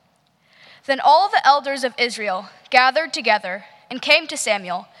Then all the elders of Israel gathered together and came to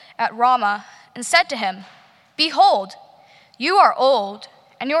Samuel at Ramah and said to him, "Behold, you are old,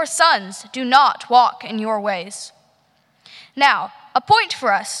 and your sons do not walk in your ways. Now appoint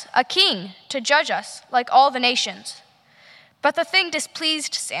for us a king to judge us like all the nations." But the thing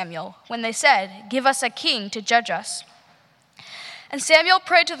displeased Samuel when they said, "Give us a king to judge us." And Samuel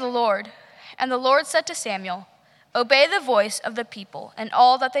prayed to the Lord, and the Lord said to Samuel, "Obey the voice of the people and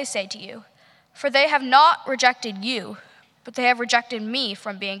all that they say to you, for they have not rejected you, but they have rejected me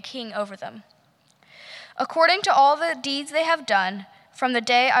from being king over them. According to all the deeds they have done from the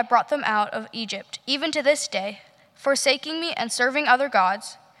day I brought them out of Egypt, even to this day, forsaking me and serving other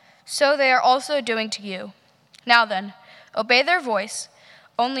gods, so they are also doing to you. Now then, obey their voice,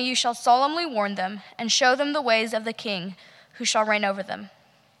 only you shall solemnly warn them and show them the ways of the king who shall reign over them."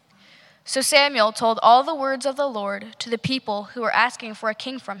 So Samuel told all the words of the Lord to the people who were asking for a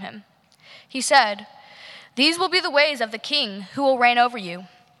king from him. He said, "These will be the ways of the king who will reign over you.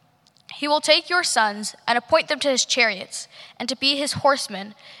 He will take your sons and appoint them to his chariots and to be his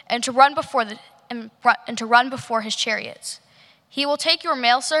horsemen and to run before his chariots. He will take your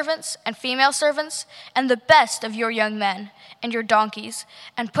male servants and female servants and the best of your young men and your donkeys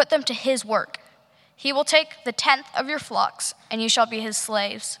and put them to his work. He will take the 10th of your flocks, and you shall be his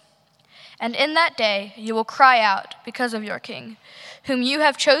slaves. And in that day you will cry out because of your king, whom you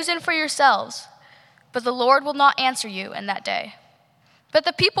have chosen for yourselves, but the Lord will not answer you in that day." But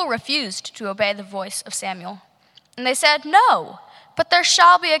the people refused to obey the voice of Samuel. And they said, "No, but there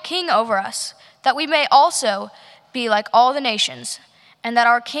shall be a king over us, that we may also be like all the nations, and that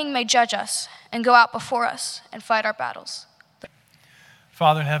our king may judge us and go out before us and fight our battles."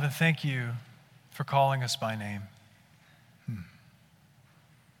 Father in heaven, thank you for calling us by name.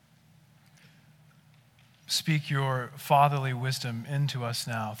 Speak your fatherly wisdom into us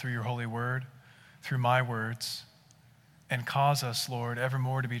now through your holy word, through my words, and cause us, Lord,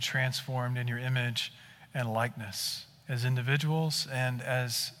 evermore to be transformed in your image and likeness as individuals and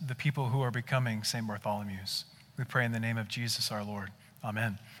as the people who are becoming St. Bartholomew's. We pray in the name of Jesus our Lord.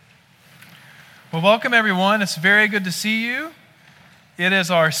 Amen. Well, welcome everyone. It's very good to see you. It is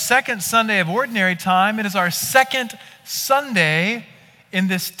our second Sunday of Ordinary Time. It is our second Sunday in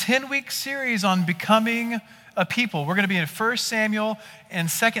this 10-week series on becoming a people. We're going to be in 1 Samuel and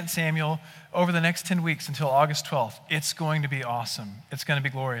 2 Samuel over the next 10 weeks until August 12th. It's going to be awesome. It's going to be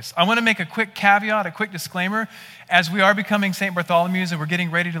glorious. I want to make a quick caveat, a quick disclaimer. As we are becoming St. Bartholomew's and we're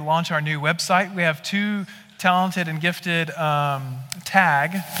getting ready to launch our new website, we have two talented and gifted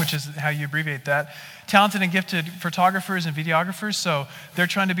TAG, which is how you abbreviate that, talented and gifted photographers and videographers. So they're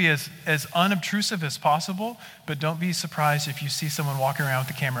trying to be as unobtrusive as possible, but don't be surprised if you see someone walking around with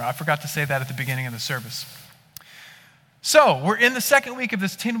the camera. I forgot to say that at the beginning of the service. So we're in the second week of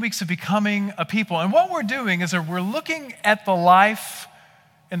this 10 weeks of becoming a people. And what we're doing is we're looking at the life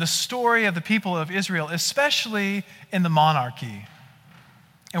and the story of the people of Israel, especially in the monarchy.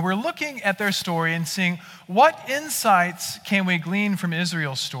 And we're looking at their story and seeing what insights can we glean from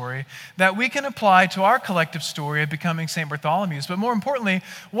Israel's story that we can apply to our collective story of becoming St. Bartholomew's. But more importantly,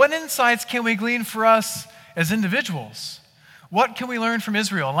 what insights can we glean for us as individuals? What can we learn from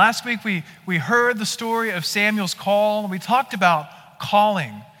Israel? And last week we heard the story of Samuel's call. We talked about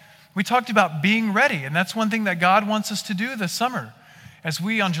calling. We talked about being ready. And that's one thing that God wants us to do this summer. As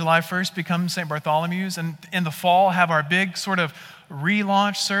we on July 1st become St. Bartholomew's and in the fall have our big sort of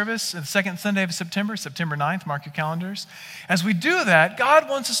relaunch service the second Sunday of September 9th, mark your calendars. As we do that, God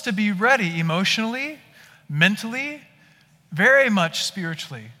wants us to be ready emotionally, mentally, very much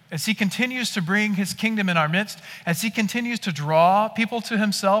spiritually, as he continues to bring his kingdom in our midst, as he continues to draw people to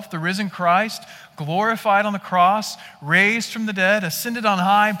himself, the risen Christ, glorified on the cross, raised from the dead, ascended on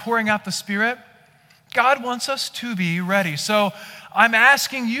high, pouring out the Spirit. God wants us to be ready. So I'm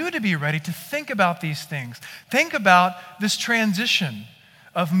asking you to be ready to think about these things. Think about this transition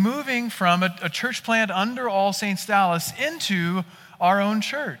of moving from a church plant under All Saints Dallas into our own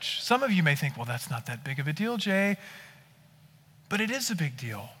church. Some of you may think, well, that's not that big of a deal, Jay. But it is a big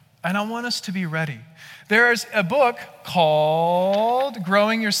deal. And I want us to be ready. There's a book called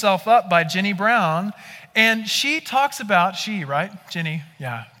Growing Yourself Up by Jenny Brown. And she talks about, right? Jenny,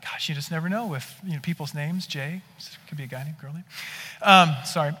 yeah. Gosh, you just never know with people's names. Jay, could be a guy named, girl name.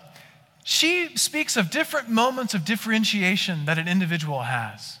 Sorry. She speaks of different moments of differentiation that an individual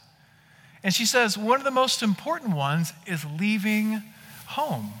has. And she says one of the most important ones is leaving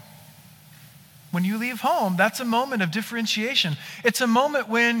home. When you leave home, that's a moment of differentiation. It's a moment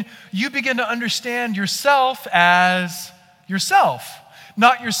when you begin to understand yourself as yourself.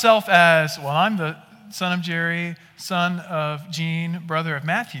 Not yourself as, well, I'm the son of Jerry, son of Jean, brother of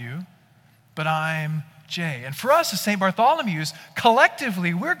Matthew. but I'm Jay. And for us as St. Bartholomew's,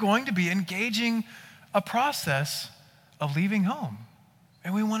 collectively, we're going to be engaging a process of leaving home.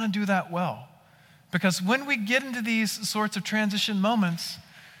 And we want to do that well. Because when we get into these sorts of transition moments,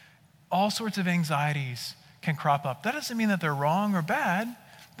 all sorts of anxieties can crop up. That doesn't mean that they're wrong or bad,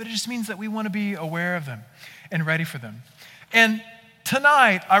 but it just means that we want to be aware of them and ready for them. And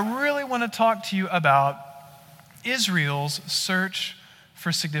tonight, I really want to talk to you about Israel's search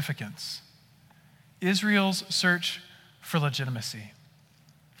for significance. Israel's search for legitimacy.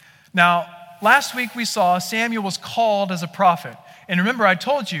 Now, last week we saw Samuel was called as a prophet. And remember, I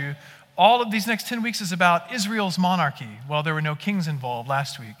told you, all of these next 10 weeks is about Israel's monarchy. Well, there were no kings involved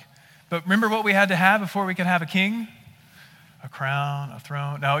last week. But remember what we had to have before we could have a king? A crown, a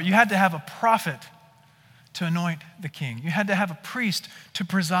throne. No, you had to have a prophet to anoint the king. You had to have a priest to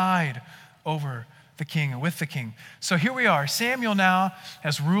preside over the king and with the king. So here we are. Samuel now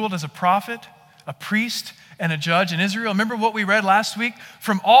has ruled as a prophet, a priest, and a judge in Israel. Remember what we read last week?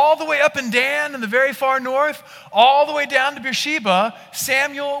 From all the way up in Dan in the very far north, all the way down to Beersheba,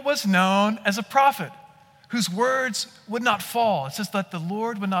 Samuel was known as a prophet whose words would not fall. It says that the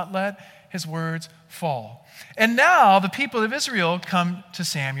Lord would not let his words fall. And now the people of Israel come to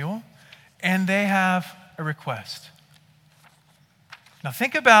Samuel and they have a request. Now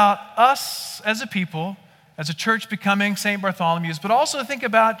think about us as a people, as a church becoming St. Bartholomew's, but also think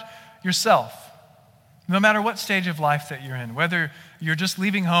about yourself. No matter what stage of life that you're in, whether you're just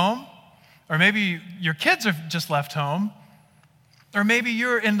leaving home, or maybe your kids have just left home, or maybe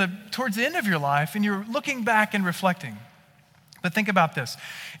you're towards the end of your life and you're looking back and reflecting. But think about this.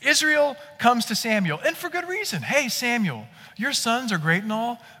 Israel comes to Samuel, and for good reason. Hey, Samuel, your sons are great and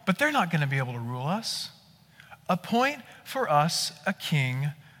all, but they're not going to be able to rule us. Appoint for us a king,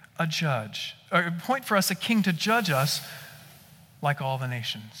 a judge. Or appoint for us a king to judge us like all the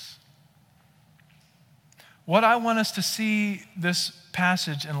nations. What I want us to see this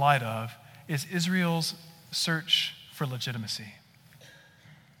passage in light of is Israel's search for legitimacy.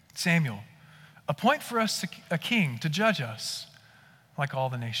 Samuel, appoint for us a king to judge us like all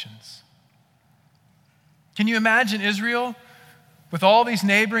the nations. Can you imagine Israel with all these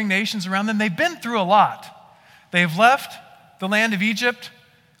neighboring nations around them? They've been through a lot. They've left the land of Egypt,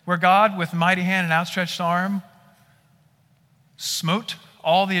 where God, with mighty hand and outstretched arm, smote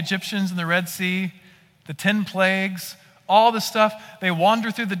all the Egyptians in the Red Sea, the 10 plagues, all the stuff. They wander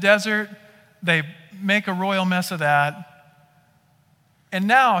through the desert. They make a royal mess of that. And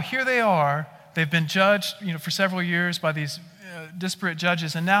now, here they are. They've been judged, for several years by these disparate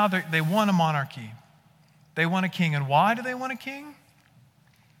judges, and now they want a monarchy. They want a king. And why do they want a king?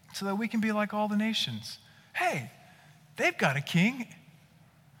 So that we can be like all the nations. Hey, they've got a king.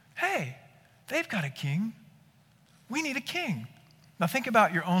 Hey, they've got a king. We need a king. Now think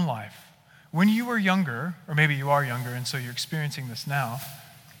about your own life. When you were younger, or maybe you are younger and so you're experiencing this now,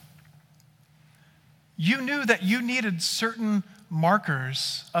 you knew that you needed certain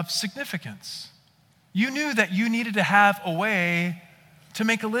markers of significance. You knew that you needed to have a way to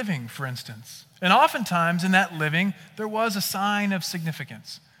make a living, for instance. And oftentimes in that living, there was a sign of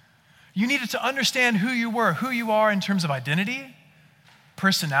significance. You needed to understand who you were, who you are in terms of identity,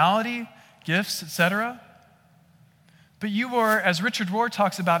 personality, gifts, etc. But you were, as Richard Rohr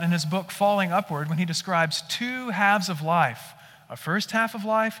talks about in his book, Falling Upward, when he describes two halves of life, a first half of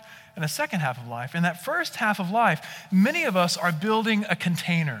life and a second half of life. In that first half of life, many of us are building a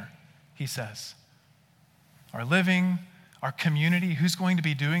container, he says. Our living, our community, who's going to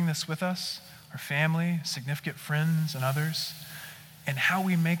be doing this with us, our family, significant friends and others, and how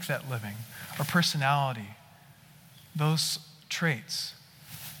we make that living, our personality, those traits.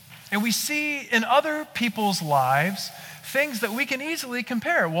 And we see in other people's lives things that we can easily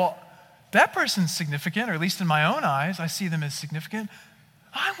compare. Well, that person's significant, or at least in my own eyes, I see them as significant.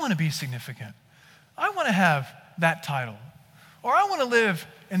 I want to be significant. I want to have that title. Or I want to live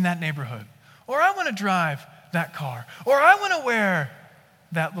in that neighborhood. Or I want to drive that car. Or I want to wear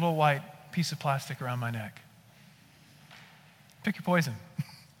that little white piece of plastic around my neck. Pick your poison.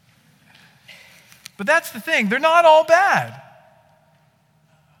 But that's the thing. They're not all bad.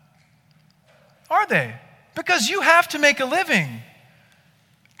 Are they? Because you have to make a living.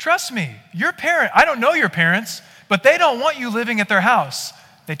 Trust me, your parent, I don't know your parents, but they don't want you living at their house.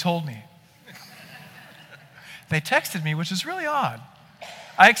 They told me. They texted me, which is really odd.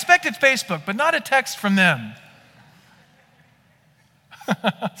 I expected Facebook, but not a text from them.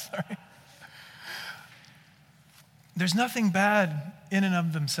 Sorry. There's nothing bad in and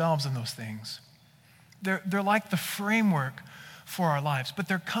of themselves in those things. They're like the framework for our lives. But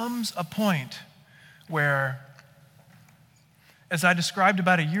there comes a point where as I described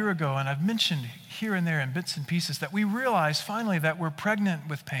about a year ago, and I've mentioned here and there in bits and pieces, that we realize finally that we're pregnant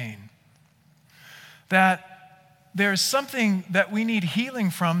with pain. That there's something that we need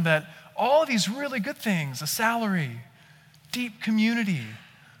healing from, that all these really good things, a salary, deep community,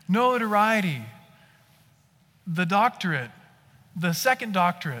 notoriety, the doctorate, the second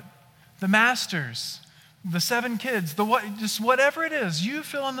doctorate, the masters, the 7 kids, just whatever it is, you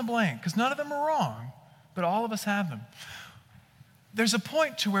fill in the blank, because none of them are wrong, but all of us have them. There's a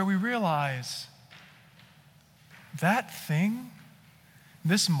point to where we realize that thing,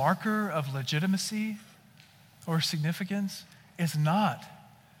 this marker of legitimacy or significance, is not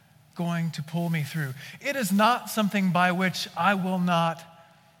going to pull me through. It is not something by which I will not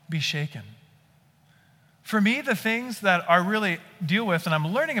be shaken. For me, the things that I really deal with, and I'm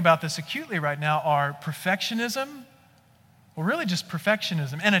learning about this acutely right now, are perfectionism, or really just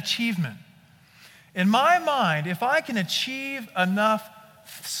perfectionism, and achievement. In my mind, if I can achieve enough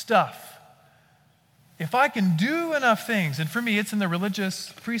stuff, if I can do enough things, and for me it's in the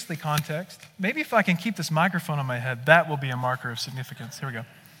religious, priestly context, maybe if I can keep this microphone on my head, that will be a marker of significance. Here we go.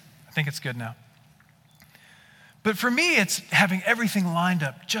 I think it's good now. But for me, it's having everything lined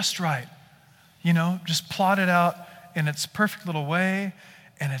up just right. Just plotted out in its perfect little way,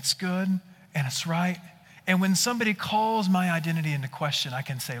 and it's good, and it's right. And when somebody calls my identity into question, I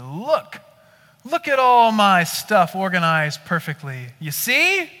can say, Look at all my stuff organized perfectly. You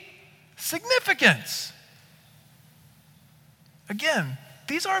see? Significance. Again,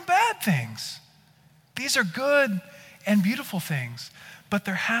 these aren't bad things. These are good and beautiful things. But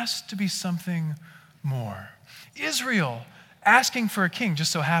there has to be something more. Israel asking for a king,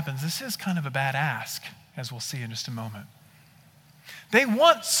 just so happens, this is kind of a bad ask, as we'll see in just a moment. They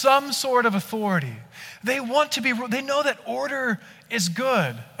want some sort of authority. They know that order is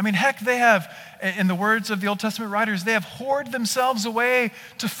good. I mean, heck, they have, in the words of the Old Testament writers, they have whored themselves away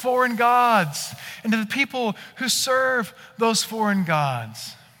to foreign gods and to the people who serve those foreign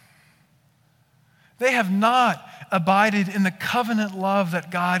gods. They have not abided in the covenant love that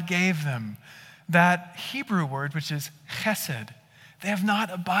God gave them. That Hebrew word, which is chesed. They have not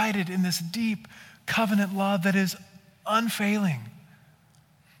abided in this deep covenant love that is unfailing,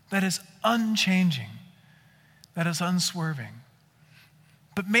 that is unchanging, that is unswerving.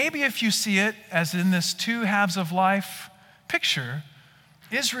 But maybe if you see it as in this 2 halves of life picture,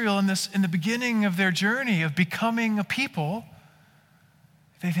 Israel in the beginning of their journey of becoming a people,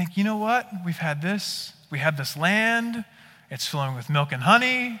 they think, you know what? We have this land, it's flowing with milk and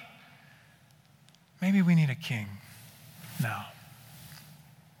honey. Maybe we need a king now.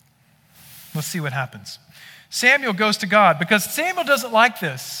 Let's see what happens. Samuel goes to God because Samuel doesn't like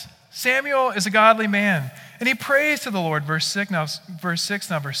this. Samuel is a godly man, and he prays to the Lord. Verse 6, now verse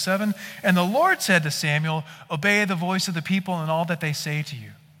 7. And the Lord said to Samuel, obey the voice of the people and all that they say to you.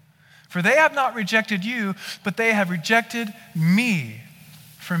 For they have not rejected you, but they have rejected me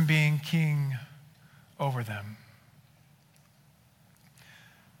from being king over them.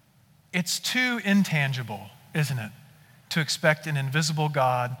 It's too intangible, isn't it, to expect an invisible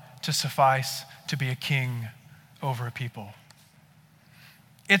God to suffice to be a king over a people.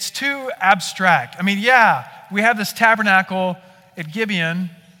 It's too abstract. I mean, yeah, we have this tabernacle at Gibeon,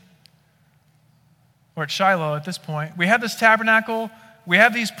 or at Shiloh at this point. We have this tabernacle, we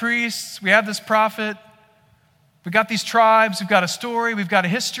have these priests, we have this prophet, we've got these tribes, we've got a story, we've got a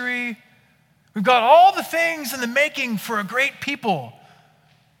history, we've got all the things in the making for a great people.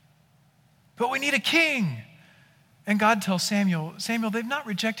 But we need a king. And God tells Samuel, they've not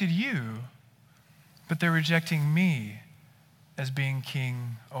rejected you, but they're rejecting me as being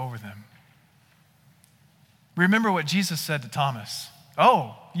king over them. Remember what Jesus said to Thomas.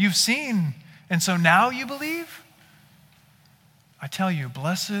 Oh, you've seen, and so now you believe? I tell you,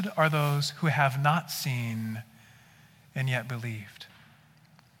 blessed are those who have not seen and yet believed.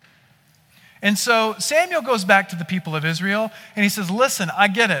 And so Samuel goes back to the people of Israel, and he says, listen, I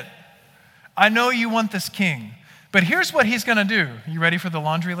get it. I know you want this king, but here's what he's going to do. You ready for the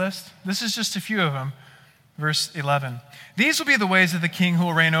laundry list? This is just a few of them. Verse 11. These will be the ways of the king who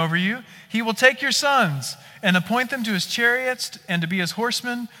will reign over you. He will take your sons and appoint them to his chariots and to be his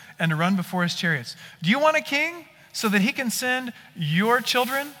horsemen and to run before his chariots. Do you want a king so that he can send your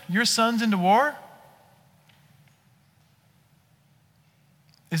children, your sons into war?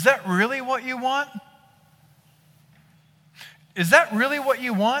 Is that really what you want? Is that really what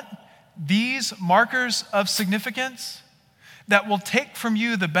you want? These markers of significance that will take from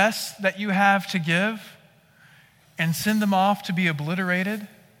you the best that you have to give and send them off to be obliterated?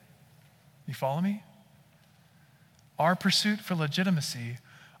 You follow me? Our pursuit for legitimacy,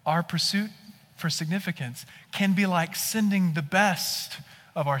 our pursuit for significance can be like sending the best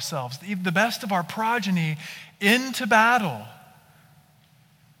of ourselves, the best of our progeny into battle.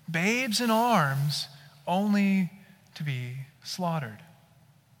 Babes in arms, only to be slaughtered,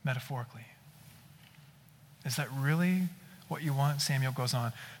 metaphorically. Is that really what you want? Samuel goes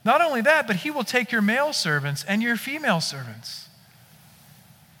on. Not only that, but he will take your male servants and your female servants.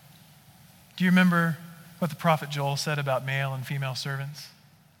 Do you remember what the prophet Joel said about male and female servants?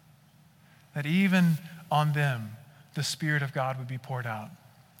 That even on them, the Spirit of God would be poured out.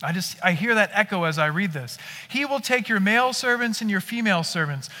 I hear that echo as I read this. He will take your male servants and your female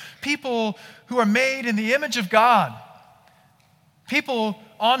servants, people who are made in the image of God, people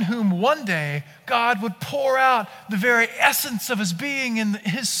on whom one day God would pour out the very essence of his being in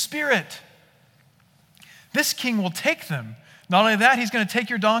his Spirit. This king will take them. Not only that, he's going to take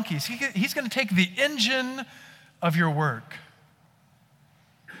your donkeys. He's going to take the engine of your work,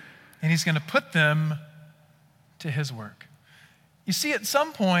 and he's going to put them to his work. You see, at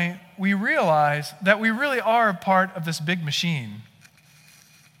some point, we realize that we really are a part of this big machine.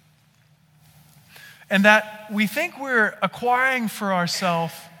 And that we think we're acquiring for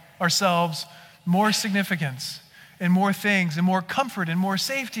ourselves more significance and more things and more comfort and more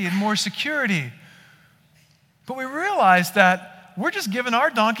safety and more security. But we realize that we're just giving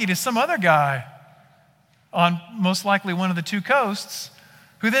our donkey to some other guy on most likely one of the two coasts,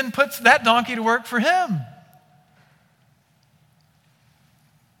 who then puts that donkey to work for him.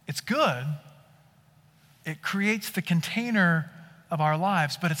 It's good. It creates the container of our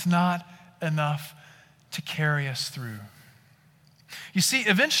lives, but it's not enough to carry us through. You see,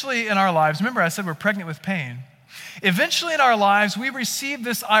 eventually in our lives, remember I said we're pregnant with pain. Eventually in our lives, we receive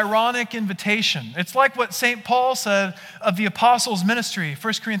this ironic invitation. It's like what St. Paul said of the apostles' ministry,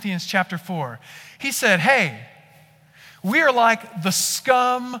 1 Corinthians chapter 4. He said, hey, we are like the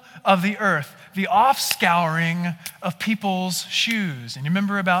scum of the earth, the offscouring of people's shoes. And you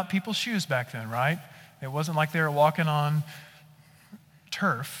remember about people's shoes back then, right? It wasn't like they were walking on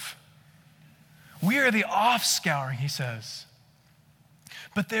turf. We are the offscouring, he says.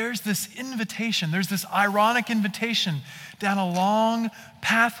 But there's this invitation, there's this ironic invitation down a long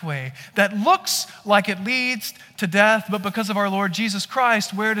pathway that looks like it leads to death, but because of our Lord Jesus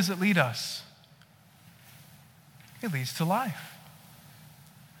Christ, where does it lead us? It leads to life.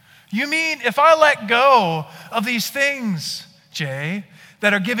 You mean if I let go of these things, Jay,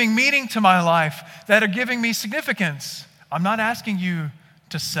 that are giving meaning to my life, that are giving me significance, I'm not asking you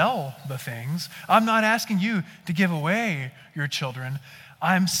to sell the things. I'm not asking you to give away your children.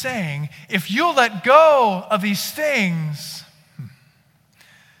 I'm saying if you'll let go of these things,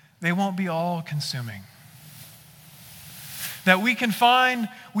 they won't be all consuming. That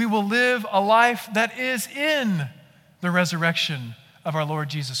we will live a life that is in the resurrection of our Lord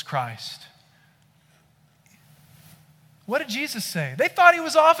Jesus Christ. What did Jesus say? They thought he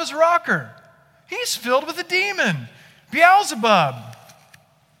was off his rocker. He's filled with a demon, Beelzebub.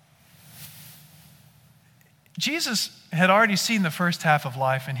 Jesus had already seen the first half of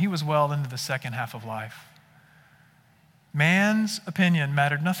life, and he was well into the second half of life. Man's opinion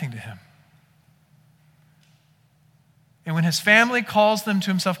mattered nothing to him. And when his family calls them to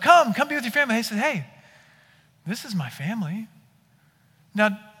himself, come be with your family, he said, hey, this is my family.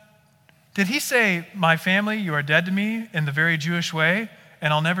 Now, did he say, my family, you are dead to me in the very Jewish way,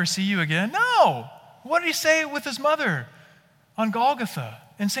 and I'll never see you again? No. What did he say with his mother on Golgotha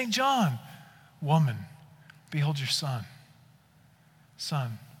in St. John? Woman, behold your son.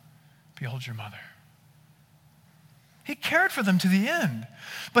 Son, behold your mother. He cared for them to the end,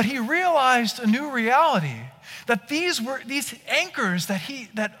 but he realized a new reality, that these anchors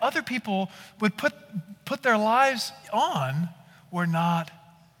that other people would put their lives on were not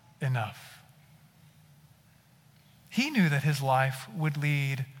enough. He knew that his life would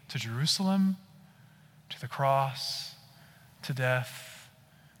lead to Jerusalem, to the cross, to death,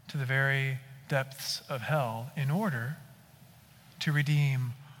 to the very depths of hell, in order to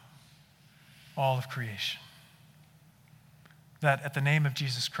redeem all of creation. That at the name of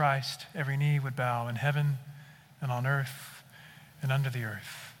Jesus Christ, every knee would bow in heaven and on earth and under the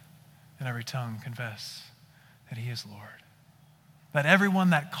earth, and every tongue confess that he is Lord. That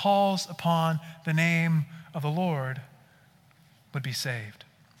everyone that calls upon the name of the Lord would be saved.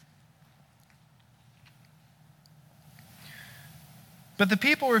 But the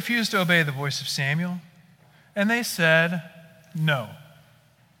people refused to obey the voice of Samuel, and they said, no.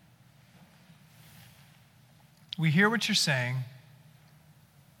 We hear what you're saying,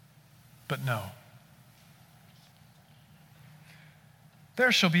 but no.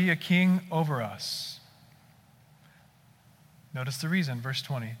 There shall be a king over us. Notice the reason, verse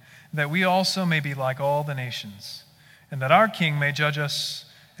 20. That we also may be like all the nations, and that our King may judge us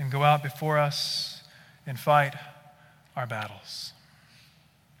and go out before us and fight our battles.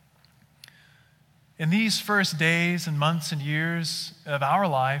 In these first days and months and years of our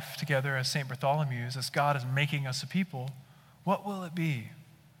life together as St. Bartholomew's, as God is making us a people, what will it be?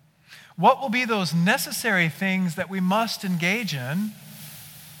 What will be those necessary things that we must engage in?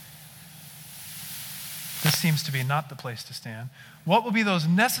 This seems to be not the place to stand. What will be those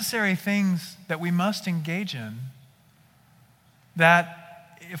necessary things that we must engage in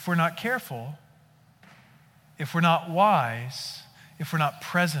that, if we're not careful, if we're not wise, if we're not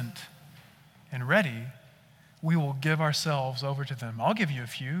present and ready, we will give ourselves over to them? I'll give you a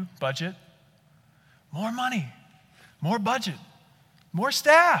few. Budget, more money, more budget, more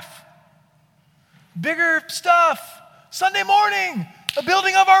staff, bigger stuff, Sunday morning, a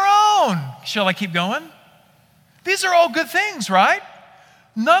building of our own. Shall I keep going? These are all good things, right?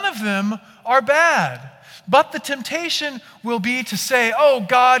 None of them are bad. But the temptation will be to say, oh,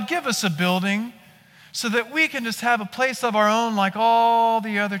 God, give us a building so that we can just have a place of our own like all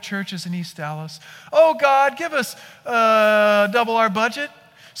the other churches in East Dallas. Oh, God, give us double our budget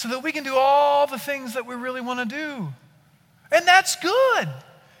so that we can do all the things that we really want to do. And that's good,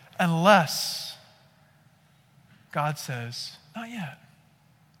 unless God says, not yet.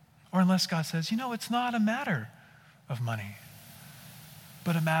 Or unless God says, it's not a matter of money,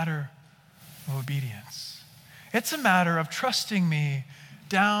 but a matter of obedience. It's a matter of trusting me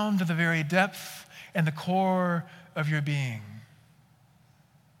down to the very depth and the core of your being.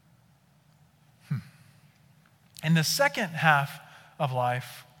 In the second half of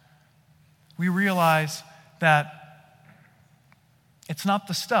life, we realize that it's not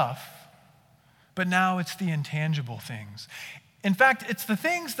the stuff, but now it's the intangible things. In fact, it's the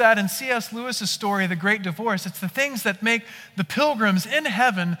things that in C.S. Lewis's story, The Great Divorce, it's the things that make the pilgrims in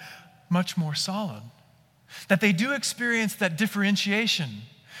heaven much more solid. That they do experience that differentiation.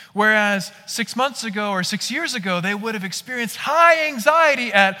 Whereas 6 months ago or 6 years ago, they would have experienced high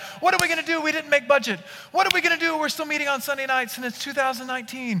anxiety at, what are we going to do? We didn't make budget. What are we going to do? We're still meeting on Sunday nights and it's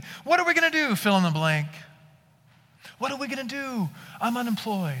 2019. What are we going to do? Fill in the blank. What are we going to do? I'm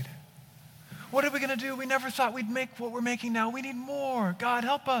unemployed. What are we going to do? We never thought we'd make what we're making now. We need more. God,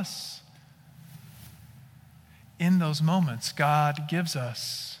 help us. In those moments, God gives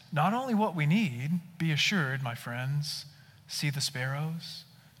us not only what we need, be assured, my friends, see the sparrows,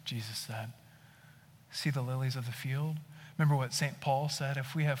 Jesus said. See the lilies of the field. Remember what St. Paul said,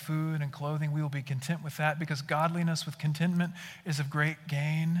 if we have food and clothing, we will be content with that because godliness with contentment is of great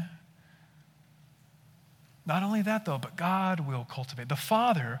gain. Not only that, though, but God will cultivate. The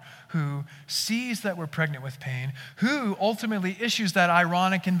Father who sees that we're pregnant with pain, who ultimately issues that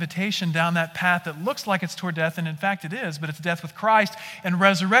ironic invitation down that path that looks like it's toward death, and in fact it is, but it's death with Christ and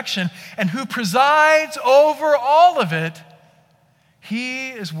resurrection, and who presides over all of it, He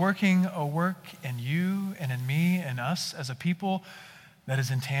is working a work in you and in me and us as a people that is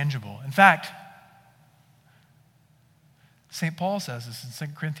intangible. In fact, St. Paul says this in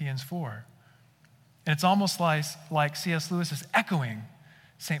 2 Corinthians 4. And it's almost like C.S. Lewis is echoing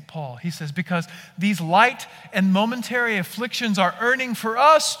St. Paul. He says, because these light and momentary afflictions are earning for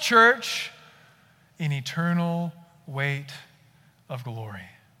us, church, an eternal weight of glory,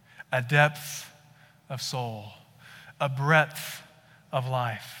 a depth of soul, a breadth of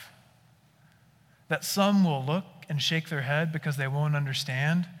life. That some will look and shake their head because they won't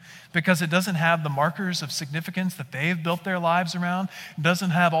understand, because it doesn't have the markers of significance that they've built their lives around, it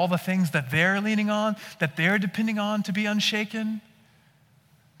doesn't have all the things that they're leaning on, that they're depending on to be unshaken.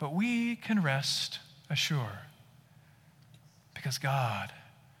 But we can rest assured because God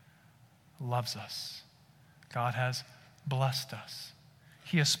loves us. God has blessed us.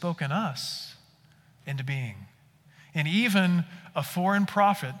 He has spoken us into being. And even a foreign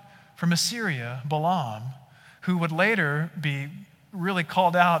prophet from Assyria, Balaam, who would later be really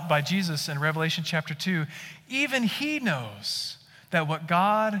called out by Jesus in Revelation chapter 2, even he knows that what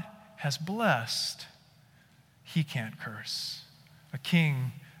God has blessed, he can't curse. A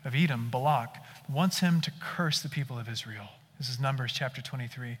king of Edom, Balak, wants him to curse the people of Israel. This is Numbers chapter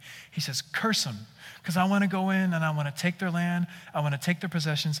 23. He says, curse them, because I want to go in and I want to take their land, I want to take their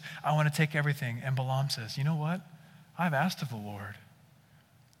possessions, I want to take everything. And Balaam says, you know what? I've asked of the Lord.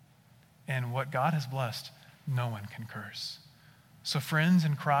 And what God has blessed, no one can curse. So friends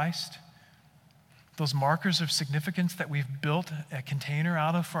in Christ, those markers of significance that we've built a container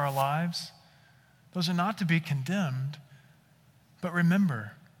out of for our lives, those are not to be condemned, but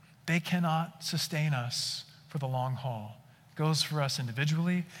remember, they cannot sustain us for the long haul. Goes for us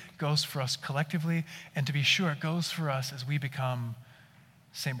individually, goes for us collectively, and to be sure, it goes for us as we become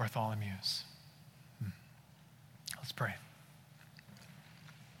St. Bartholomew's. Let's pray.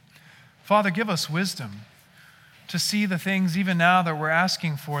 Father, give us wisdom to see the things even now that we're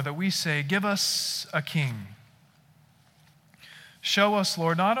asking for, that we say, give us a king. Show us,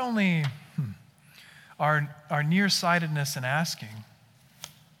 Lord, not only our nearsightedness in asking,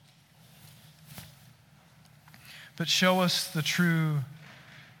 but show us the true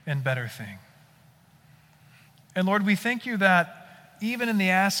and better thing. And Lord, we thank you that even in the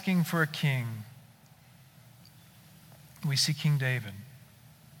asking for a king, we see King David.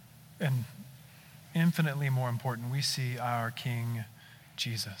 And infinitely more important, we see our King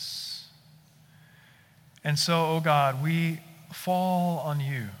Jesus. And so, oh God, we fall on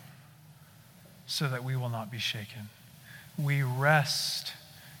you so that we will not be shaken. We rest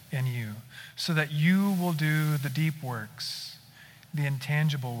in you so that you will do the deep works, the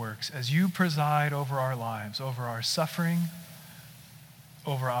intangible works, as you preside over our lives, over our suffering,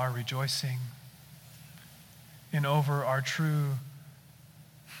 over our rejoicing, and over our true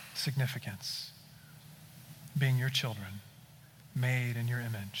significance, being your children, made in your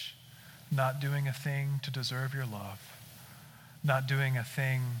image, not doing a thing to deserve your love, not doing a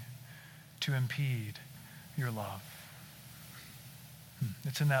thing to impede your love.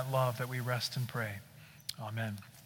 It's in that love that we rest and pray. Amen.